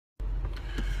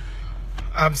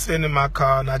I'm sitting in my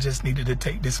car and I just needed to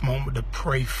take this moment to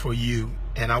pray for you.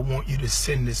 And I want you to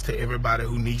send this to everybody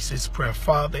who needs this prayer.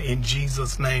 Father, in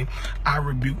Jesus' name, I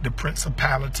rebuke the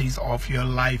principalities off your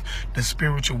life, the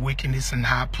spiritual wickedness in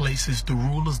high places, the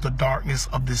rulers, the darkness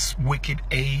of this wicked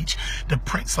age, the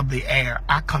prince of the air.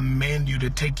 I command you to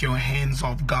take your hands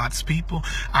off God's people.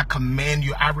 I command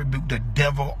you, I rebuke the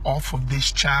devil off of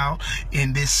this child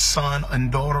and this son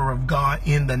and daughter of God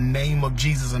in the name of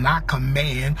Jesus. And I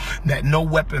command that no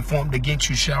weapon formed against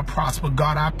you shall prosper.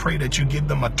 God, I pray that you give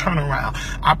them a turnaround.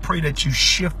 I pray that you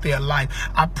shift their life.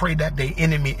 I pray that the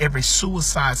enemy, every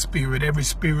suicide spirit, every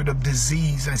spirit of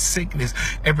disease and sickness,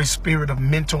 every spirit of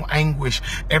mental anguish,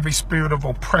 every spirit of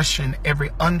oppression,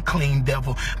 every unclean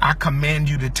devil, I command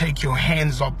you to take your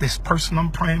hands off this person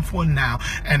I'm praying for now.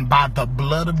 And by the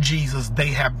blood of Jesus, they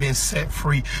have been set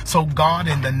free. So God,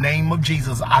 in the name of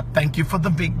Jesus, I thank you for the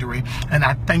victory. And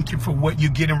I thank you for what you're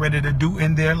getting ready to do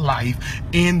in their life.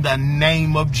 In the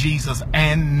name of Jesus,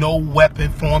 and no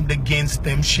weapon formed against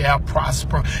them shall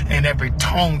prosper, and every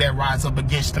tongue that rise up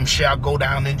against them shall go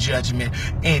down in judgment.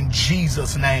 In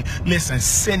Jesus' name. Listen,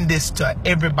 send this to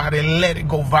everybody. Let it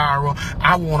go viral.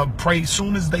 I want to pray. As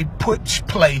soon as they push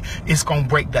play, it's going to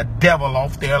break the devil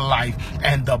off their life.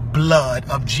 And the blood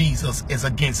of Jesus is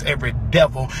against every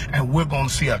devil. And we're going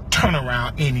to see a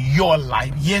turnaround in your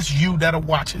life. Yes, you that are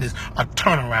watching this, a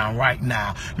turnaround right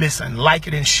now. Listen, like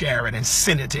it and share it and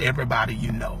send it to everybody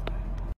you know.